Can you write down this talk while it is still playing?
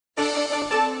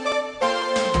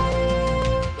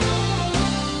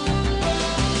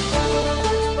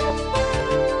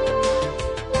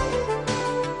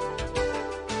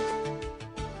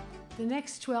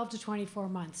12 to 24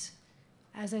 months.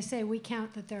 As I say, we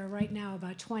count that there are right now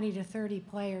about 20 to 30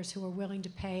 players who are willing to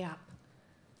pay up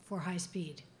for high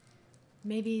speed.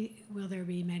 Maybe will there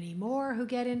be many more who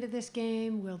get into this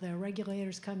game? Will the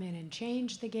regulators come in and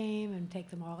change the game and take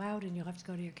them all out and you'll have to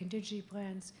go to your contingency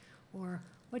plans? Or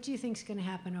what do you think is going to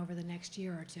happen over the next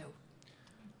year or two?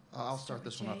 I'll start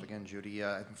this one off again, Judy.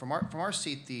 From our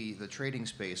seat, the trading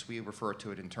space, we refer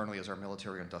to it internally as our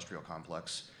military-industrial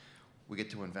complex. We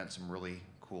get to invent some really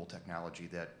cool technology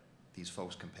that these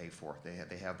folks can pay for.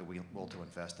 They have the will to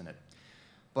invest in it.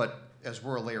 But as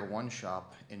we're a layer 1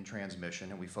 shop in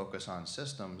transmission and we focus on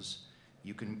systems,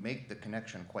 you can make the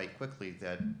connection quite quickly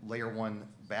that layer 1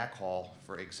 backhaul,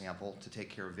 for example, to take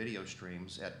care of video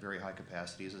streams at very high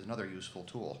capacities is another useful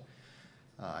tool.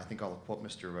 I think I'll quote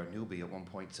Mr. Newby at one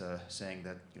point saying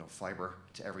that fiber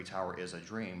to every tower is a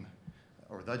dream,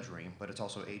 or the dream, but it's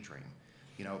also a dream.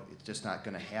 It's just not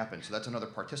going to happen. So that's another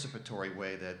participatory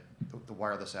way that the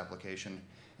wireless application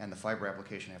and the fiber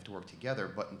application have to work together.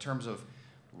 But in terms of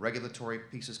regulatory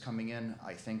pieces coming in,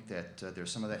 I think that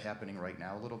there's some of that happening right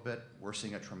now a little bit. We're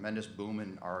seeing a tremendous boom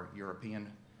in our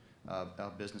European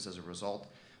business as a result.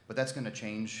 But that's going to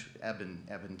change, ebb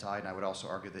and tide. And I would also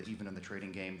argue that even in the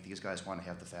trading game, these guys want to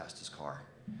have the fastest car.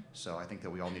 So I think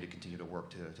that we all need to continue to work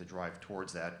to drive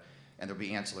towards that. And there'll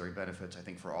be ancillary benefits, I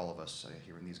think, for all of us.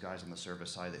 Hearing these guys on the service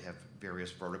side that have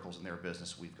various verticals in their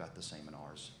business, we've got the same in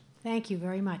ours. Thank you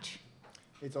very much.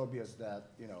 It's obvious that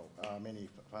many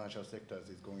financial sectors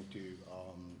is going to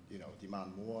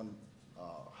demand more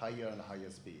higher and higher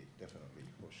speed, definitely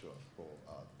for sure, for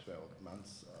 12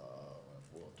 months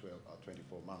or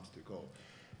 24 months to go,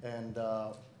 and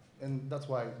that's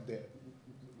why the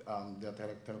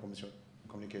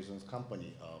telecommunications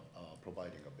company are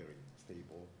providing a very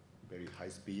stable, very high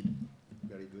speed,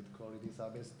 very good quality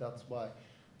service. That's why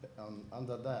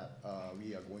under that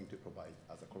we are going to provide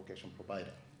as a colocation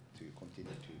provider to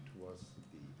continue towards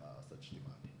the such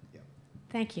demand. Yeah.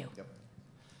 Thank you. Yep.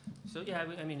 So yeah,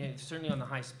 I mean, certainly on the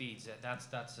high speeds, that's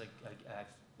I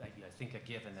think a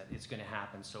given that it's going to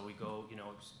happen. So we go,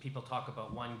 people talk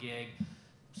about 1 gig,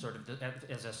 sort of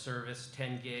as a service,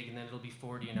 10 gig, and then it'll be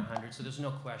 40 and 100. So there's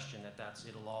no question that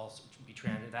it'll all be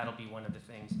that'll be one of the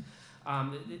things.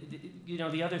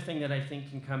 The other thing that I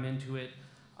think can come into it,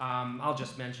 I'll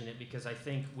just mention it because I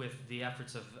think with the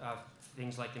efforts of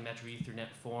things like the Metro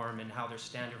Ethernet Forum and how they're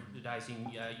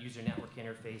standardizing user network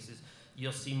interfaces,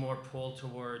 you'll see more pull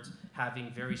towards having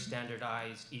very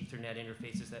standardized Ethernet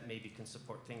interfaces that maybe can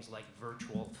support things like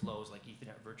virtual flows, like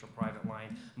Ethernet virtual private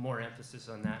line, more emphasis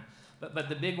on that. But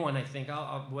the big one, I think,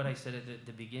 what I said at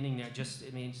the beginning there,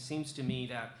 it seems to me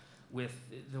that with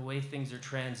the way things are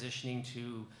transitioning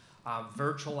to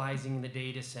virtualizing the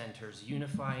data centers,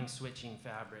 unifying switching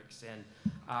fabrics, and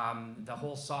the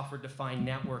whole software-defined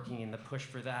networking and the push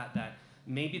for that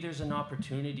maybe there's an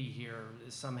opportunity here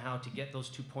somehow to get those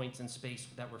 2 points in space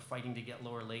that we're fighting to get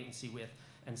lower latency with,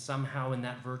 and somehow in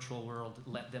that virtual world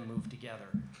let them move together.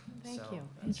 Thank you.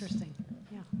 Interesting.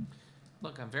 Yeah.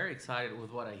 Look, I'm very excited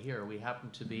with what I hear. We happen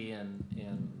to be in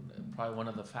probably one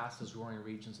of the fastest growing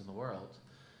regions in the world.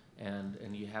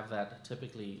 And you have that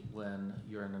typically when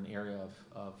you're in an area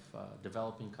of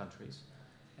developing countries.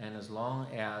 And as long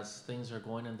as things are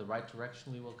going in the right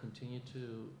direction, we will continue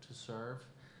to serve,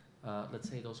 let's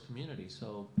say, those communities.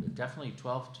 So definitely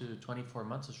 12 to 24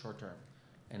 months is short term.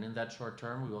 And in that short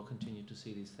term, we will continue to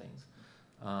see these things.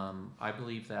 I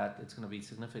believe that it's going to be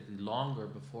significantly longer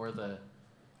before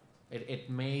it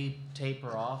may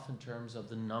taper off in terms of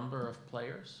the number of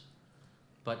players,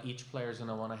 but each player is going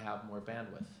to want to have more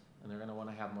bandwidth. And they're going to want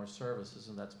to have more services,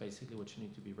 and that's basically what you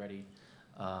need to be ready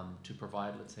to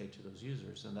provide, let's say, to those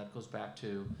users. And that goes back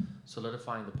to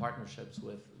solidifying the partnerships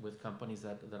with companies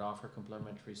that offer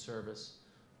complementary service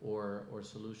or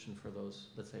solution for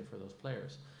those, let's say, for those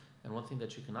players. And one thing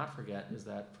that you cannot forget is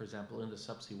that, for example, in the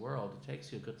subsea world, it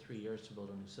takes you a good 3 years to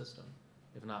build a new system,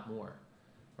 if not more.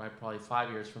 Right? Probably 5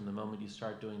 years from the moment you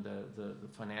start doing the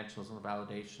financials and the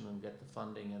validation and get the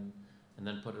funding and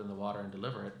then put it in the water and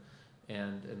deliver it.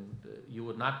 And you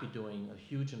would not be doing a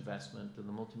huge investment in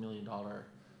the multi-million-dollar,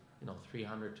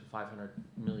 $300 to $500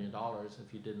 million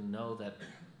if you didn't know that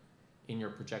in your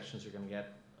projections you're going to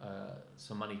get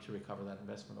some money to recover that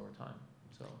investment over time.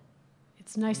 So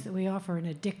it's nice that we offer an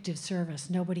addictive service.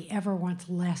 Nobody ever wants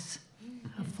less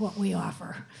of what we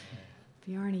offer.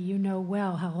 Bjarni, you know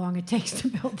well how long it takes to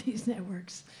build these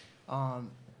networks.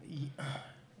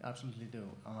 Absolutely do.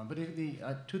 But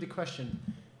to the question.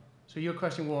 So your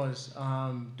question was,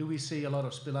 do we see a lot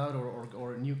of spill out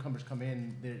or newcomers come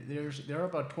in? There are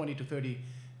about 20 to 30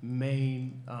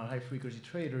 main high-frequency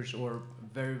traders or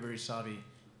very, very savvy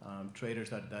traders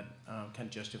that can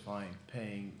justify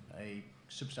paying a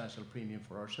substantial premium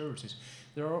for our services.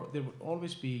 There will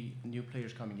always be new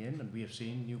players coming in, and we have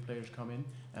seen new players come in,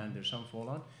 and there's some fall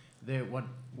on.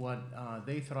 What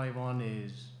they thrive on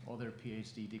is all their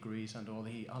PhD degrees and all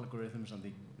the algorithms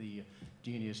and the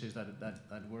geniuses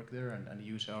that work there and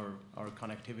use our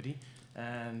connectivity,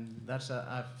 and that's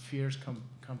a fierce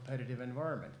competitive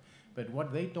environment. But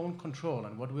what they don't control,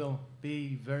 and what will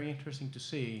be very interesting to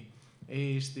see,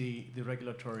 is the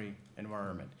regulatory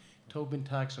environment. Tobin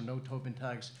tax or no Tobin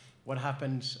tax, what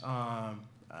happens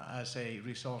as a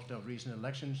result of recent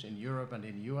elections in Europe and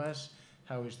in the US?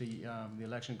 How is the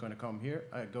election going to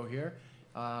go here?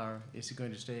 Is it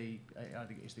going to stay?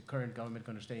 Is the current government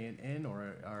going to stay in,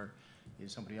 or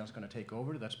is somebody else going to take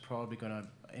over? That's probably going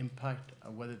to impact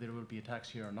whether there will be a tax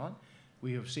here or not.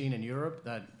 We have seen in Europe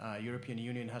that European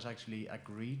Union has actually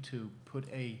agreed to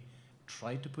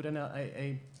try to put in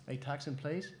a tax in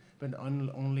place, but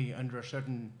only under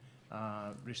certain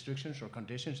restrictions or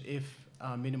conditions. If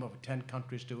a minimum of 10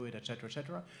 countries do it, etc.,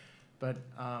 etc. But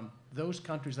those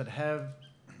countries that have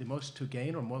the most to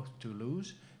gain or most to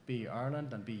lose, be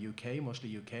Ireland and be UK,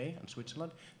 mostly UK and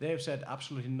Switzerland, they have said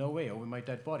absolutely no way over my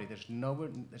dead body. There's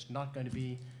not going to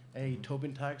be a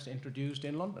Tobin tax introduced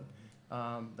in London.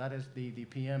 That is the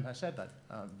PM has said that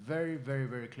very, very,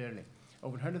 very clearly.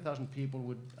 Over 100,000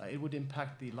 people it would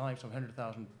impact the lives of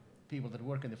 100,000 people that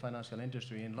work in the financial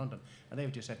industry in London, and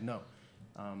they've just said no.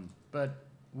 But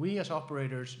we as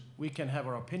operators, we can have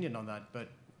our opinion on that, but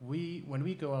when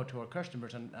we go out to our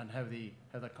customers and have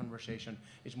that conversation,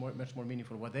 it's much more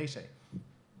meaningful what they say,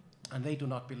 and they do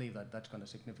not believe that that's going to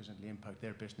significantly impact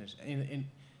their business.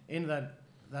 In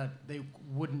that they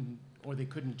wouldn't or they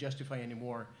couldn't justify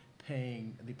anymore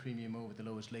paying the premium over the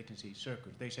lowest latency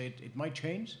circuit. They say it might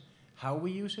change how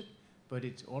we use it, but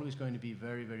it's always going to be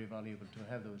very, very valuable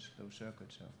to have those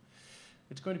circuits. So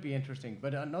it's going to be interesting.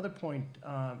 But another point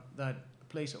that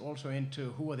plays also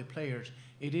into who are the players,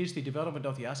 it is the development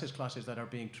of the asset classes that are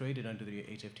being traded under the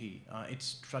HFT.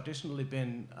 It's traditionally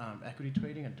been equity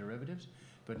trading and derivatives,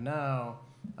 but now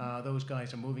those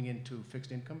guys are moving into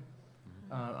fixed income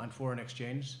and foreign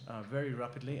exchange very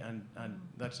rapidly, and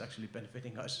that's actually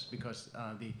benefiting us because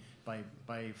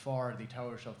by far the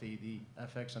towers of the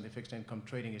FX and the fixed income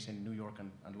trading is in New York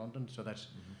and London, so that's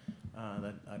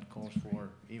that calls for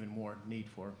even more need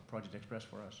for Project Express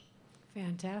for us.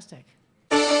 Fantastic.